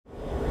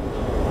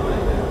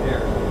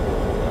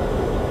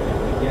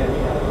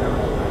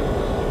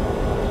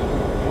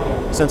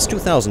Since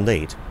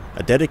 2008,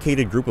 a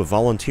dedicated group of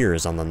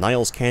volunteers on the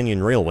Niles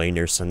Canyon Railway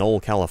near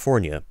Sunol,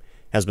 California,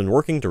 has been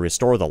working to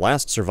restore the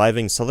last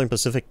surviving Southern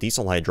Pacific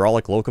diesel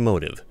hydraulic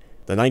locomotive,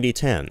 the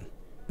 9010,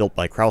 built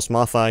by Krauss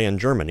Maffei in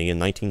Germany in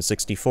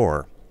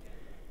 1964.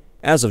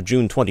 As of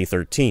June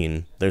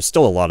 2013, there's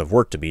still a lot of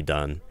work to be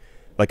done,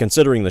 but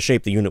considering the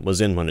shape the unit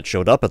was in when it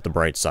showed up at the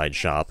Brightside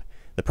shop,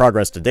 the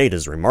progress to date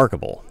is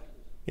remarkable.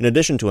 In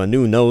addition to a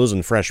new nose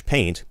and fresh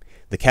paint,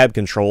 the cab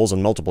controls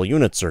and multiple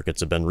unit circuits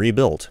have been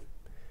rebuilt.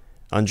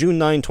 On June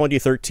 9,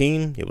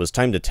 2013, it was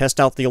time to test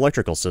out the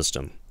electrical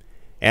system.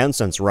 And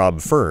since Rob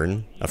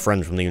Fern, a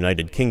friend from the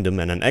United Kingdom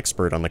and an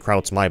expert on the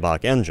Krauss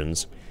Maffei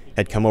engines,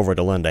 had come over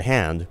to lend a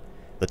hand,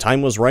 the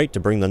time was right to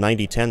bring the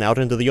 9010 out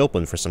into the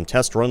open for some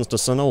test runs to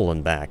Sunol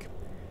and back.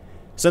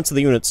 Since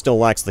the unit still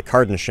lacks the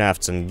cardan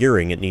shafts and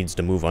gearing it needs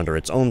to move under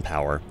its own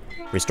power,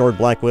 restored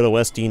Black Widow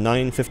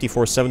SD9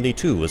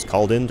 5472 was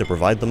called in to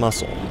provide the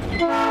muscle.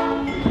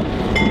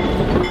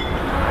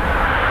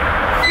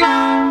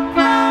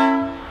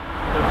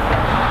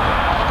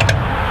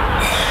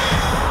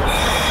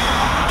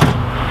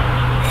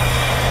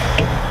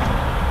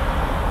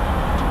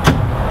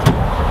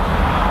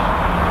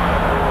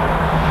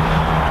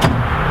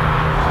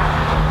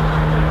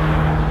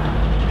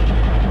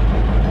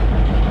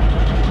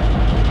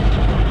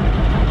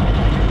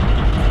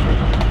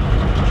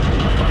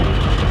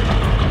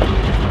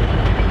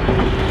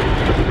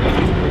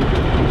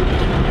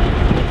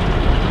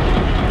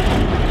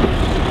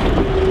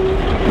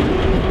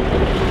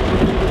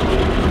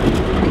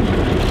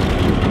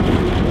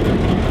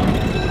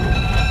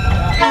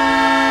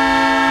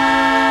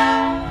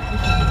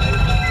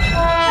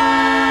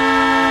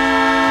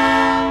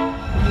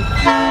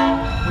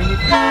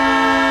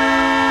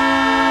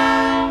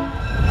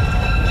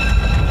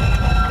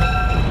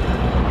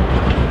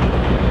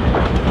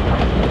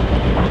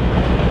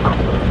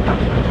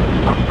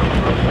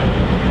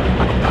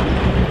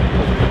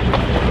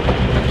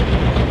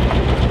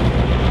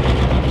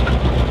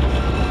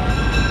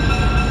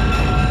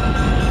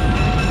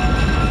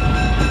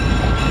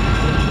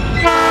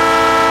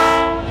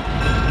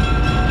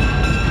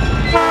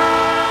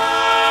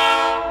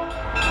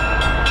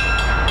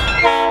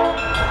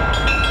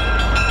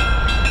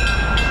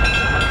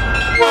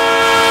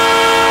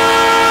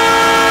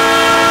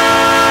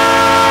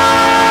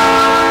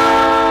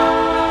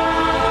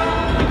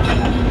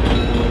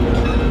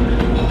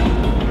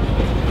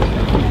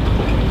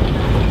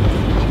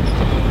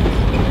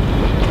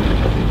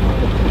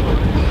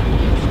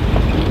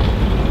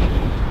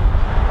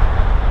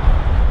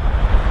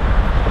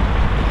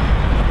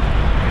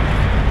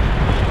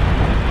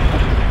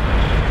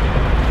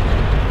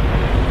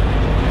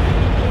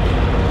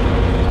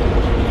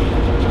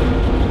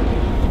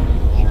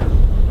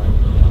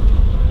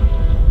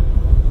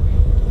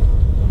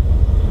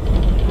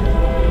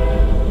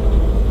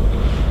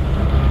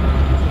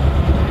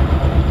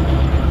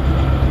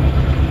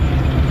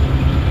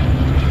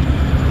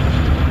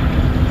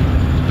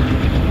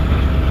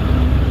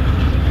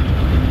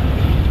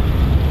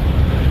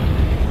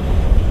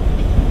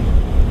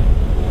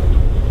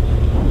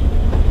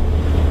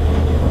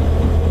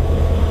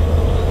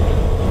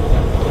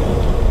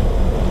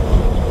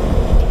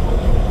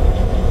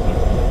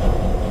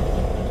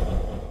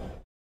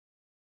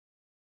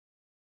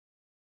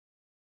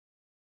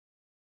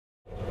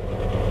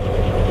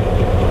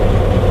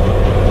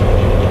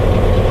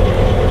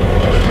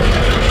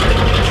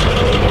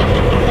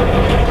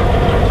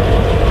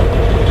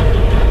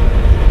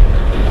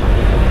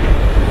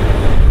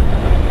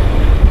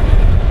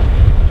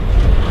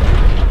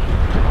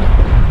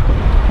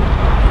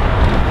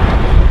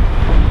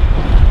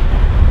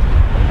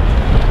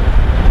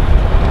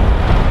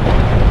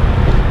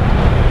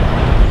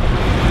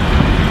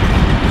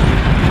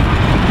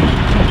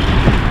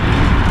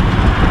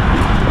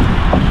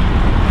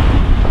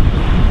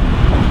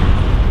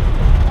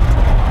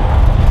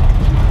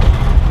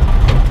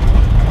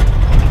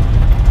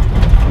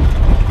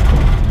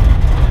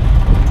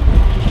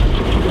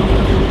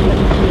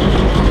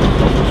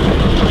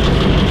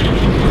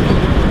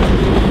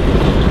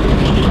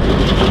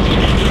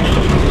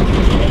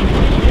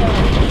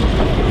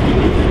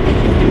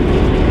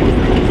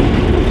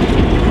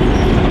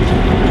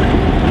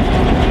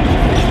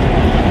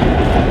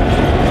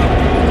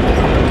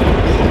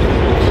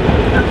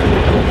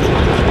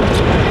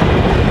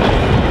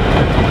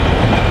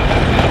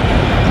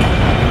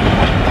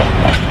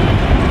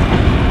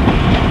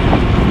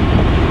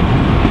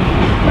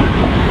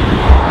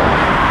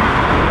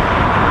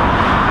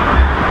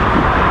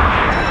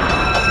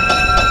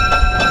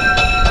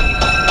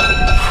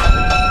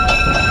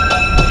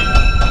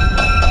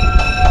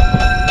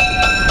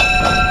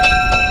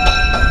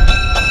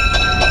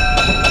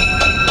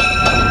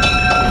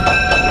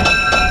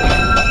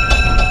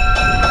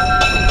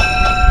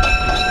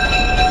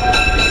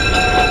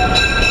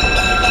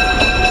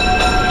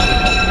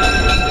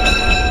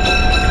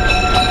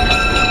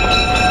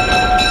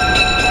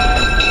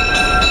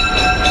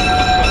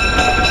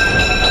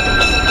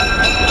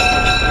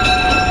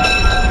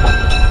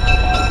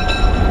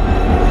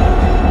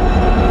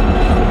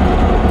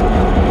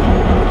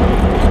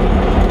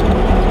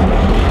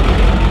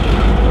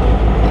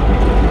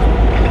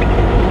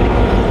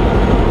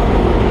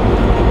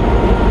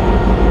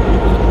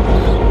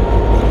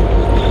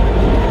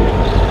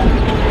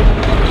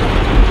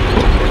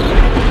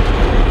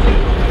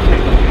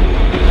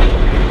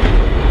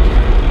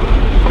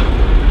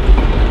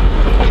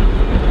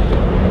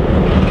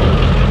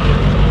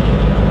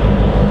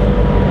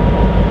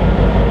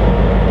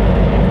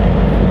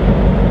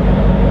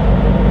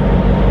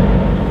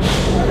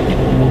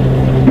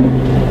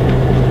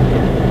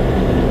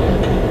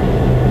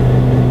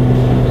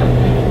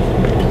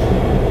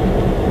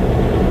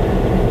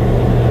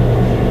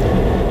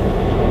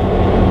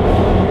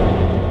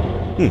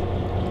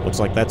 looks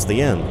like that's the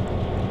end.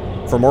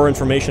 For more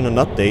information and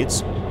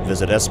updates,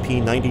 visit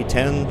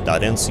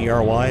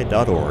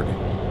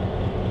sp9010.ncry.org.